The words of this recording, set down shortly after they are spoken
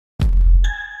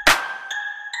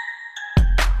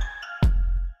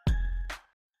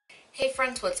Hey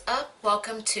friends, what's up?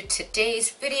 Welcome to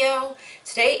today's video.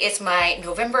 Today is my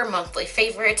November monthly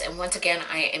favorites, and once again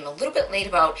I am a little bit late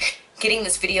about getting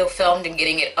this video filmed and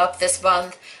getting it up this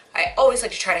month. I always like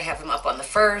to try to have them up on the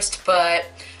 1st, but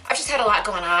I've just had a lot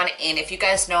going on, and if you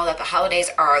guys know that the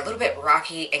holidays are a little bit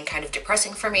rocky and kind of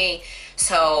depressing for me,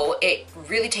 so it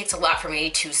really takes a lot for me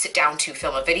to sit down to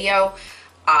film a video.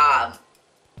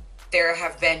 There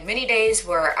have been many days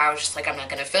where I was just like, I'm not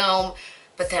gonna film,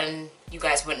 but then you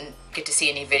guys wouldn't get to see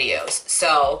any videos.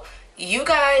 So you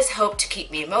guys help to keep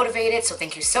me motivated, so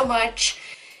thank you so much.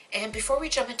 And before we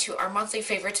jump into our monthly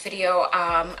favorites video,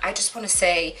 I just want to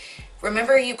say,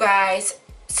 remember you guys,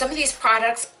 some of these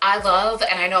products I love,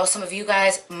 and I know some of you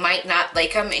guys might not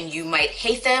like them and you might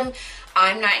hate them.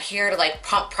 I'm not here to like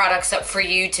pump products up for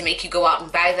you to make you go out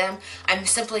and buy them. I'm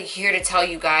simply here to tell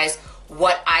you guys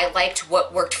what I liked,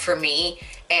 what worked for me,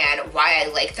 and why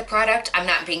I like the product. I'm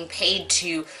not being paid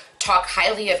to talk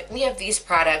highly of any of these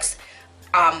products.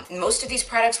 Most of these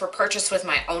products were purchased with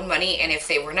my own money, and if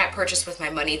they were not purchased with my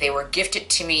money, they were gifted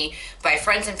to me by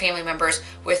friends and family members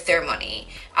with their money.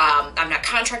 I'm not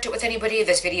contracted with anybody.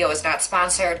 This video is not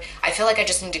sponsored. I feel like I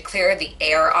just need to clear the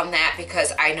air on that,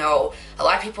 because I know a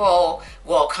lot of people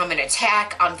will come and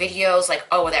attack on videos like,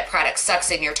 oh, that product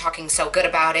sucks and you're talking so good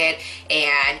about it,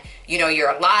 and you know, you're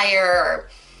a liar.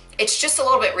 It's just a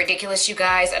little bit ridiculous, you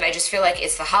guys, and I just feel like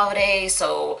it's the holidays,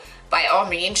 so by all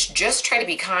means, just try to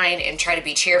be kind and try to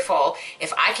be cheerful.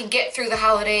 If I can get through the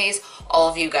holidays, all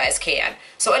of you guys can.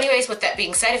 So anyways, with that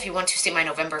being said, if you want to see my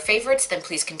November favorites, then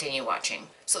please continue watching.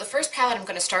 So the first palette I'm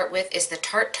going to start with is the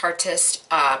Tarte Tartist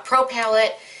Pro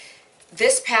palette.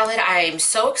 This palette, I'm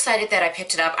so excited that I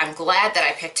picked it up. I'm glad that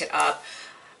I picked it up.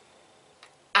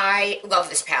 I love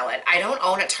this palette. I don't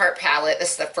own a Tarte palette.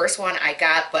 This is the first one I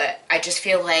got, but I just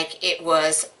feel like it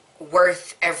was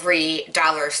worth every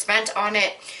dollar spent on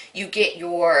it. You get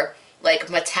your like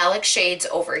metallic shades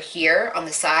over here on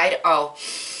the side. Oh,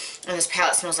 and this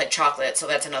palette smells like chocolate, so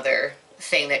that's another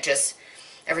thing that just,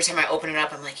 every time I open it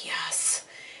up, I'm like, yes.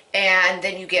 And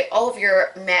then you get all of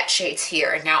your matte shades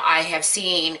here. Now, I have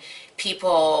seen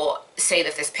people say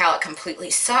that this palette completely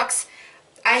sucks.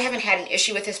 I haven't had an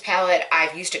issue with this palette.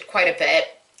 I've used it quite a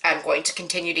bit. I'm going to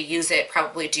continue to use it,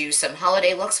 probably do some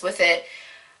holiday looks with it.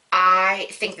 I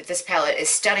think that this palette is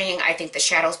stunning. I think the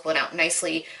shadows blend out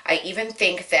nicely. I even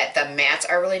think that the mattes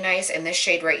are really nice, and this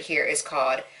shade right here is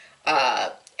called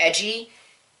Edgy.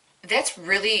 That's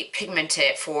really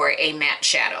pigmented for a matte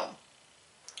shadow.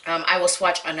 I will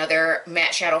swatch another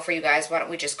matte shadow for you guys. Why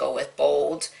don't we just go with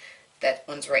Bold? That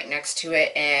one's right next to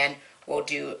it, and we'll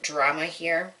do Drama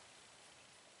here.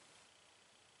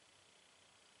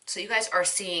 So you guys are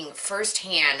seeing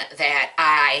firsthand that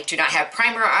I do not have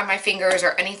primer on my fingers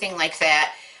or anything like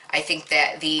that. I think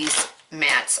that these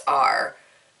mattes are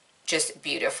just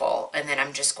beautiful. And then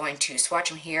I'm just going to swatch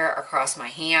them here across my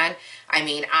hand. I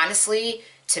mean, honestly,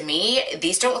 to me,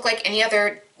 these don't look like any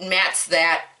other mattes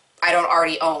that I don't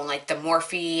already own, like the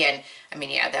Morphe. And I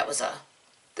mean, yeah, that was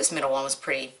this middle one was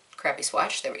pretty crappy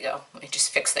swatch. There we go. Let me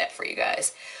just fix that for you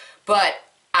guys. But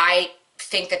I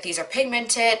think that these are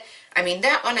pigmented. I mean,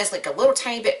 that one is like a little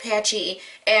tiny bit patchy,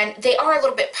 and they are a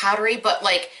little bit powdery, but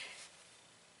like,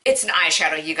 it's an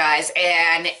eyeshadow, you guys,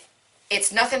 and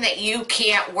it's nothing that you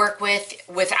can't work with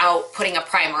without putting a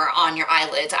primer on your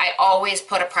eyelids. I always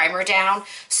put a primer down,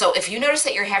 so if you notice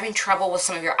that you're having trouble with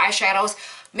some of your eyeshadows,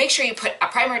 make sure you put a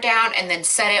primer down and then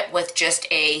set it with just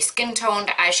a skin-toned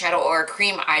eyeshadow or a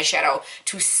cream eyeshadow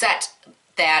to set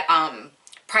that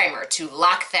primer, to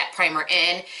lock that primer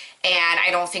in. And I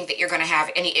don't think that you're going to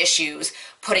have any issues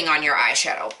putting on your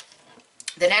eyeshadow.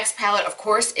 The next palette, of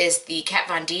course, is the Kat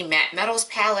Von D Matte Metals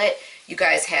palette. You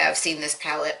guys have seen this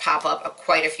palette pop up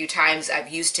quite a few times. I've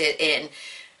used it in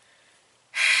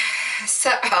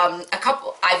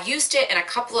I've used it in a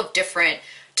couple of different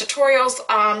tutorials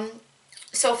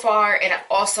so far, and I've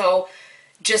also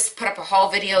just put up a haul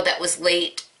video that was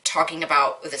late talking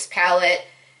about this palette.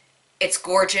 It's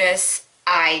gorgeous.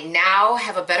 I now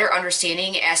have a better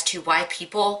understanding as to why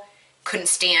people couldn't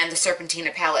stand the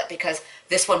Serpentina palette, because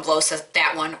this one blows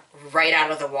that one right out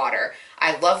of the water.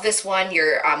 I love this one.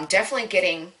 You're definitely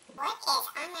getting... What is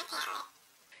on that palette?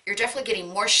 You're definitely getting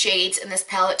more shades in this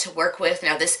palette to work with.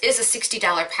 Now, this is a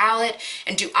 $60 palette,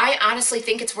 and do I honestly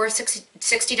think it's worth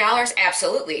 $60?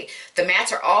 Absolutely. The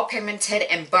mattes are all pigmented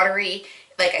and buttery.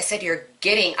 Like I said, you're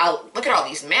getting, look at all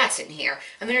these mattes in here,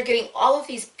 and then you're getting all of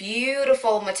these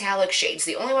beautiful metallic shades.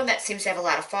 The only one that seems to have a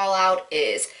lot of fallout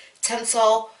is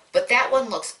Tinsel, but that one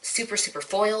looks super, super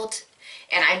foiled.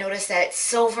 And I noticed that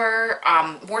silver,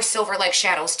 more silver-like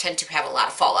shadows tend to have a lot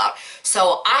of fallout.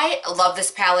 So I love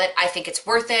this palette. I think it's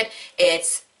worth it.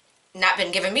 It's not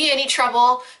been giving me any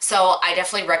trouble, so I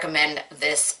definitely recommend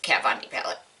this Kat Von D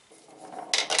palette.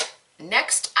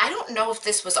 Next, I don't know if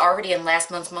this was already in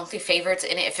last month's monthly favorites,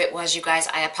 and if it was, you guys,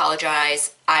 I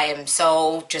apologize. I am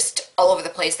so just all over the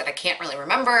place that I can't really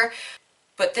remember,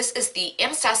 but this is the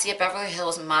Anastasia Beverly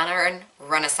Hills Modern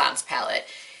Renaissance palette.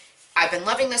 I've been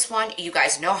loving this one. You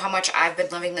guys know how much I've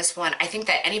been loving this one. I think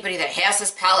that anybody that has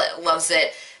this palette loves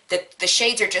it. The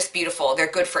shades are just beautiful.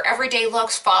 They're good for everyday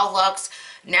looks, fall looks,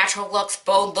 natural looks,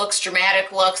 bold looks,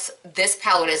 dramatic looks. This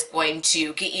palette is going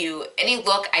to get you any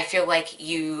look I feel like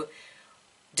you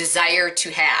desire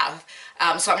to have.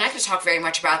 So I'm not going to talk very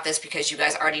much about this because you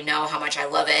guys already know how much I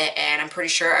love it, and I'm pretty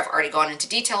sure I've already gone into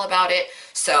detail about it.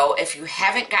 So if you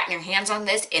haven't gotten your hands on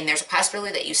this, and there's a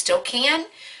possibility that you still can,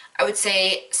 I would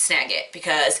say snag it,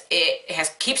 because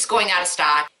it keeps going out of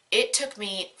stock. It took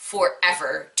me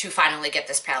forever to finally get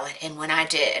this palette, and when I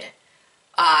did,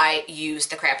 I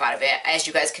used the crap out of it. As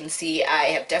you guys can see, I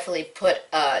have definitely put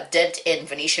a dent in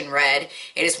Venetian Red.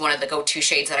 It is one of the go-to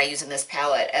shades that I use in this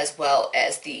palette, as well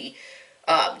as the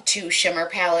two shimmer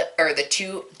palette, or the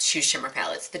two shimmer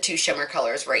palettes, the two shimmer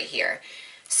colors right here.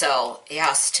 So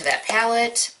yes, to that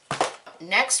palette.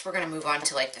 Next, we're going to move on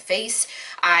to like the face.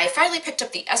 I finally picked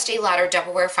up the Estee Lauder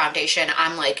Double Wear Foundation.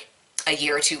 I'm like a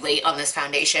year or two late on this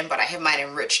foundation, but I have mine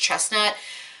in Rich Chestnut.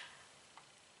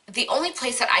 The only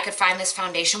place that I could find this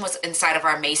foundation was inside of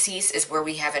our Macy's, is where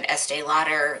we have an Estee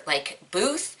Lauder like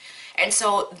booth. And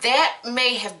so that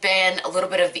may have been a little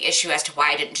bit of the issue as to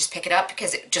why I didn't just pick it up,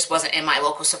 because it just wasn't in my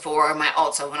local Sephora or my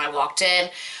Ulta when I walked in.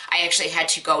 I actually had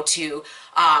to go to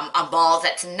a mall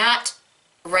that's not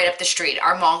right up the street.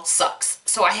 Our mall sucks.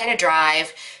 So I had to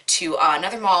drive to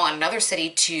another mall in another city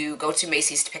to go to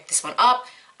Macy's to pick this one up.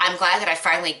 I'm glad that I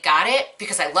finally got it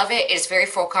because I love it. It is very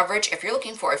full coverage. If you're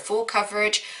looking for a full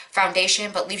coverage foundation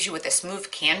but leaves you with a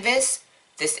smooth canvas,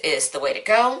 this is the way to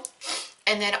go.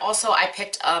 And then also I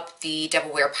picked up the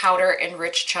Double Wear Powder in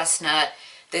Rich Chestnut.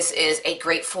 This is a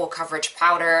great full coverage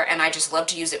powder, and I just love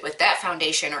to use it with that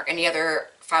foundation or any other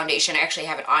foundation. I actually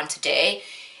have it on today,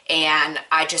 and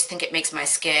I just think it makes my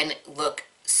skin look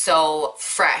so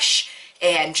fresh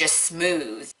and just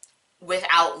smooth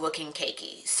without looking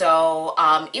cakey. So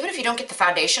even if you don't get the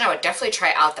foundation, I would definitely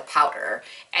try out the powder.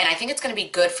 And I think it's going to be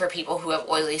good for people who have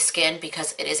oily skin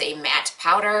because it is a matte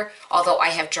powder. Although I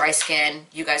have dry skin,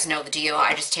 you guys know the deal.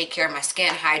 I just take care of my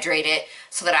skin, hydrate it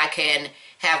so that I can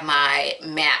have my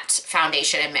matte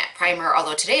foundation and matte primer.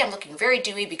 Although today I'm looking very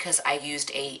dewy because I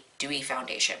used a dewy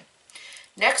foundation.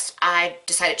 Next, I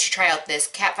decided to try out this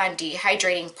Kat Von D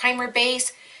Hydrating Primer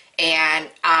Base. And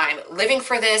I'm living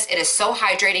for this. It is so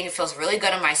hydrating. It feels really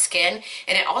good on my skin,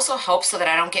 and it also helps so that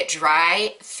I don't get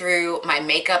dry through my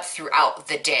makeup throughout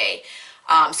the day.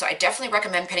 So I definitely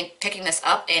recommend picking this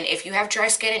up, and if you have dry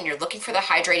skin and you're looking for the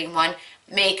hydrating one,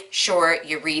 make sure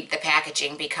you read the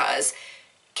packaging, because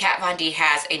Kat Von D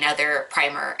has another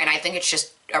primer, and I think it's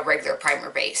just a regular primer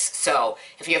base. So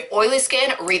if you have oily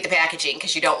skin, read the packaging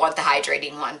because you don't want the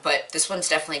hydrating one, but this one's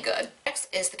definitely good.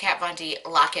 Next is the Kat Von D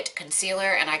Lock-It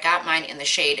Concealer, and I got mine in the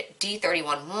shade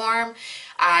D31 Warm.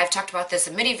 I've talked about this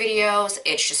in many videos.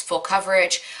 It's just full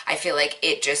coverage. I feel like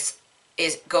it just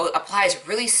applies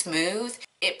really smooth.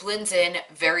 It blends in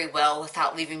very well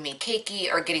without leaving me cakey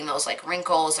or getting those like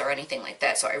wrinkles or anything like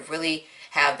that. So I really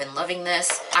have been loving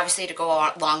this. Obviously, to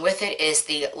go along with it is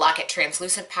the Lock-It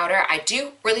Translucent Powder. I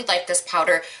do really like this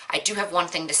powder. I do have one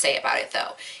thing to say about it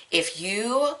though. If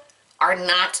you are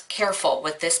not careful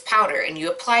with this powder and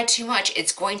you apply too much,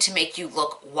 it's going to make you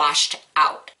look washed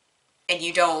out, and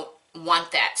you don't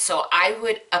want that. So I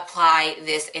would apply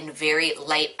this in very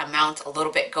light amounts. A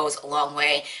little bit goes a long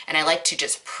way, and I like to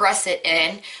just press it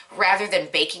in rather than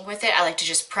baking with it. I like to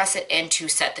just press it in to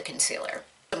set the concealer.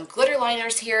 Some glitter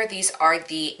liners here. These are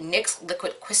the NYX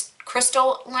Liquid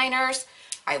Crystal liners.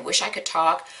 I wish I could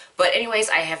talk, but anyways,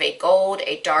 I have a gold,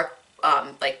 a dark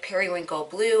like periwinkle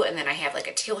blue, and then I have like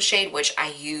a teal shade which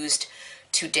I used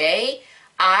today.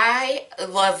 I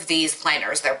love these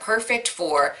liners. They're perfect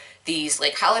for these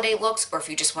like holiday looks, or if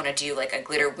you just want to do like a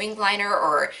glitter wing liner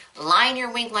or line your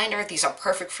wing liner, these are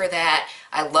perfect for that.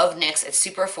 I love NYX. It's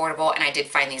super affordable, and I did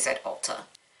find these at Ulta.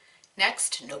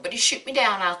 Next, nobody shoot me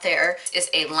down out there, is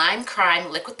a Lime Crime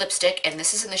liquid lipstick, and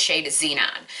this is in the shade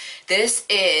Xenon. This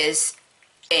is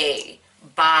a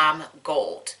bomb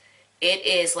gold. It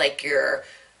is like your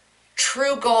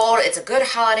true gold. It's a good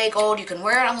holiday gold. You can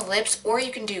wear it on the lips, or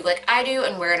you can do like I do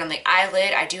and wear it on the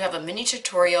eyelid. I do have a mini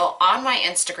tutorial on my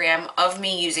Instagram of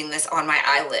me using this on my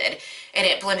eyelid, and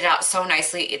it blended out so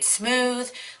nicely. It's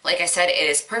smooth. Like I said, it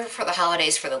is perfect for the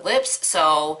holidays for the lips,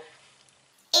 so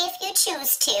if you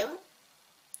choose to,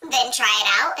 then try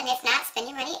it out, and if not, spend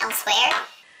your money elsewhere.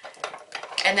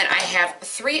 And then I have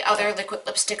 3 other liquid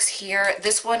lipsticks here.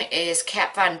 This one is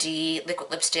Kat Von D liquid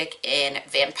lipstick in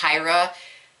Vampira.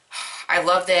 I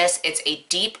love this. It's a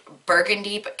deep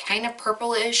burgundy but kind of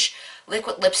purplish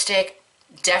liquid lipstick.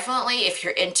 Definitely if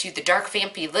you're into the dark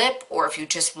vampy lip, or if you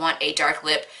just want a dark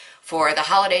lip for the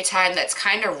holiday time that's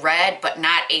kind of red but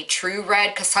not a true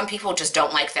red, because some people just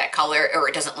don't like that color or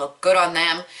it doesn't look good on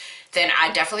them, then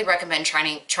I definitely recommend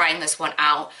trying this one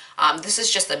out. This is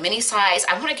just the mini size.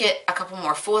 I want to get a couple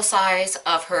more full size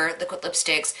of her liquid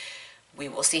lipsticks. We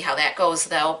will see how that goes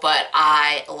though, but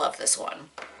I love this one.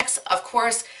 Next, of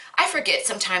course, I forget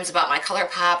sometimes about my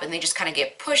ColourPop and they just kind of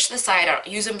get pushed to the side. I don't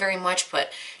use them very much,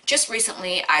 but just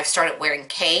recently I've started wearing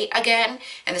K again,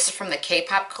 and this is from the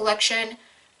K-Pop collection.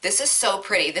 This is so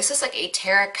pretty. This is like a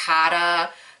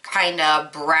terracotta kind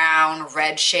of brown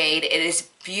red shade. It is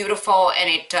beautiful, and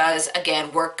it does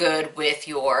again work good with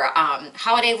your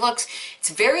holiday looks. It's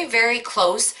very, very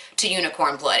close to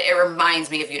Unicorn Blood. It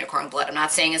reminds me of Unicorn Blood. I'm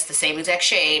not saying it's the same exact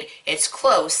shade. It's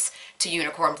close to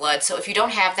Unicorn Blood. So if you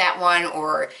don't have that one,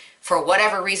 or for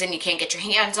whatever reason you can't get your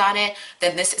hands on it,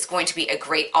 then this is going to be a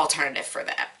great alternative for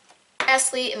that.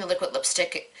 Lastly, in the liquid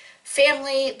lipstick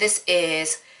family, this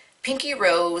is Pinky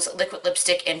Rose liquid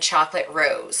lipstick in Chocolate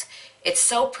Rose. It's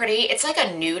so pretty. It's like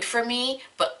a nude for me,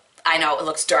 but I know it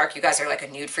looks dark. You guys are like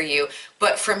a nude for you,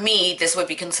 but for me, this would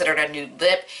be considered a nude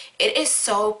lip. It is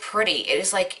so pretty. It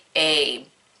is like a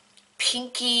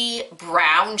pinky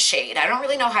brown shade. I don't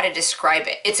really know how to describe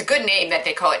it. It's a good name that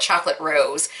they call it Chocolate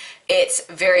Rose. It's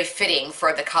very fitting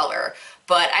for the color,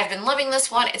 but I've been loving this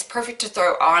one. It's perfect to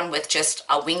throw on with just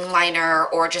a wing liner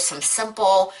or just some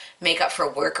simple makeup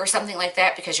for work or something like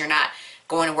that, because you're not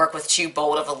going to work with too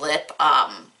bold of a lip.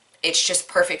 It's just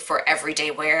perfect for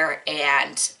everyday wear,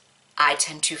 and I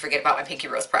tend to forget about my Pinky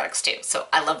Rose products too, so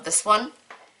I love this one.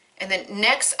 And then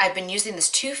next, I've been using this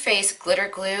Too Faced glitter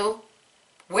glue.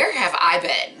 Where have I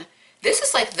been? This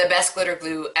is like the best glitter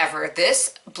glue ever.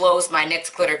 This blows my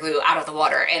NYX glitter glue out of the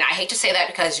water, and I hate to say that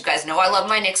because you guys know I love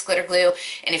my NYX glitter glue,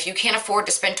 and if you can't afford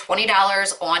to spend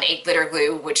 $20 on a glitter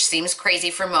glue, which seems crazy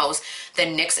for most,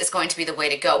 then NYX is going to be the way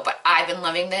to go. But I've been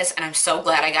loving this, and I'm so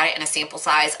glad I got it in a sample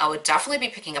size. I would definitely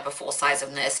be picking up a full size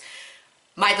of this.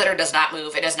 My glitter does not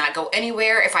move. It does not go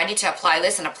anywhere. If I need to apply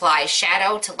this and apply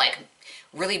shadow to like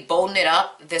really bolden it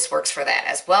up, this works for that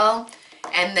as well.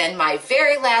 And then my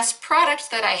very last product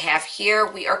that I have here,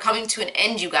 we are coming to an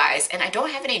end, you guys, and I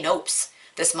don't have any nopes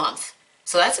this month,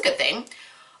 so that's a good thing.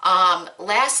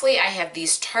 Lastly, I have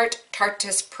these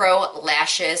Tarteist Pro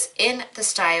lashes in the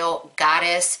style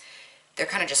Goddess. They're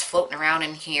kind of just floating around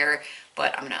in here,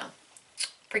 but I'm gonna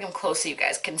bring them close so you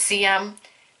guys can see them.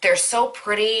 They're so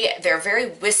pretty. They're very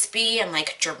wispy and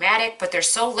like dramatic, but they're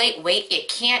so lightweight you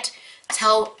can't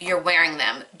tell you're wearing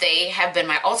them. They have been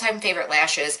my all-time favorite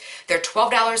lashes. They're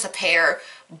 $12 a pair,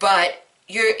 but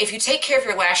if you take care of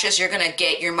your lashes, you're gonna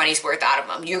get your money's worth out of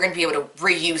them. You're gonna be able to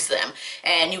reuse them.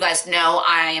 And you guys know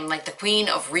I am like the queen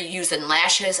of reusing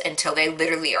lashes until they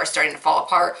literally are starting to fall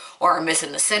apart or are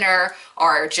missing the center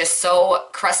or are just so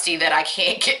crusty that I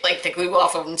can't get like the glue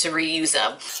off of them to reuse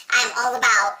them. I'm all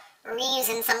about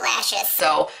reusing some lashes.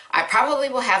 So I probably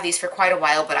will have these for quite a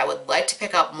while, but I would like to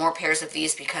pick up more pairs of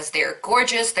these because they're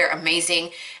gorgeous, they're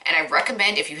amazing, and I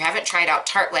recommend if you haven't tried out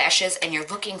Tarte lashes and you're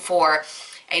looking for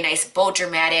a nice bold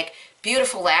dramatic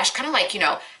beautiful lash, kind of like, you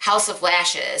know, House of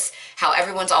Lashes, how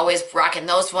everyone's always rocking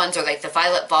those ones, or like the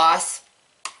Violet Boss,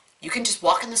 you can just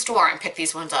walk in the store and pick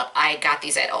these ones up. I got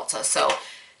these at Ulta, so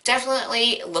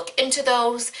definitely look into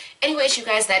those. Anyways, you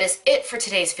guys, that is it for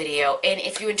today's video, and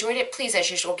if you enjoyed it, please,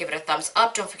 as usual, give it a thumbs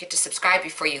up. Don't forget to subscribe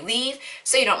before you leave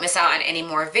so you don't miss out on any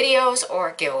more videos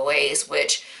or giveaways,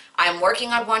 which I'm working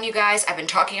on one, you guys. I've been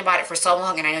talking about it for so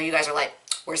long, and I know you guys are like,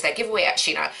 where's that giveaway at,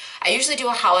 Sheena? I usually do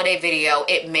a holiday video.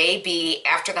 It may be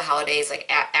after the holidays, like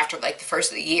after like the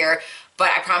first of the year, but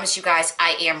I promise you guys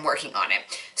I am working on it.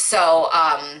 So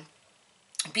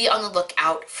be on the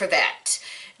lookout for that.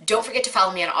 Don't forget to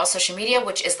follow me on all social media,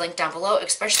 which is linked down below,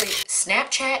 especially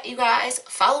Snapchat, you guys.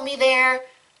 Follow me there.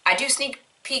 I do sneak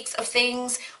peeks of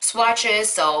things,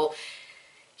 swatches, so,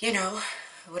 you know,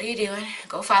 what are you doing?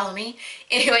 Go follow me.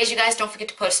 Anyways, you guys, don't forget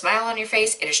to put a smile on your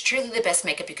face. It is truly the best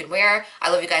makeup you can wear.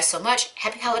 I love you guys so much.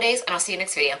 Happy holidays, and I'll see you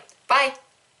next video. Bye!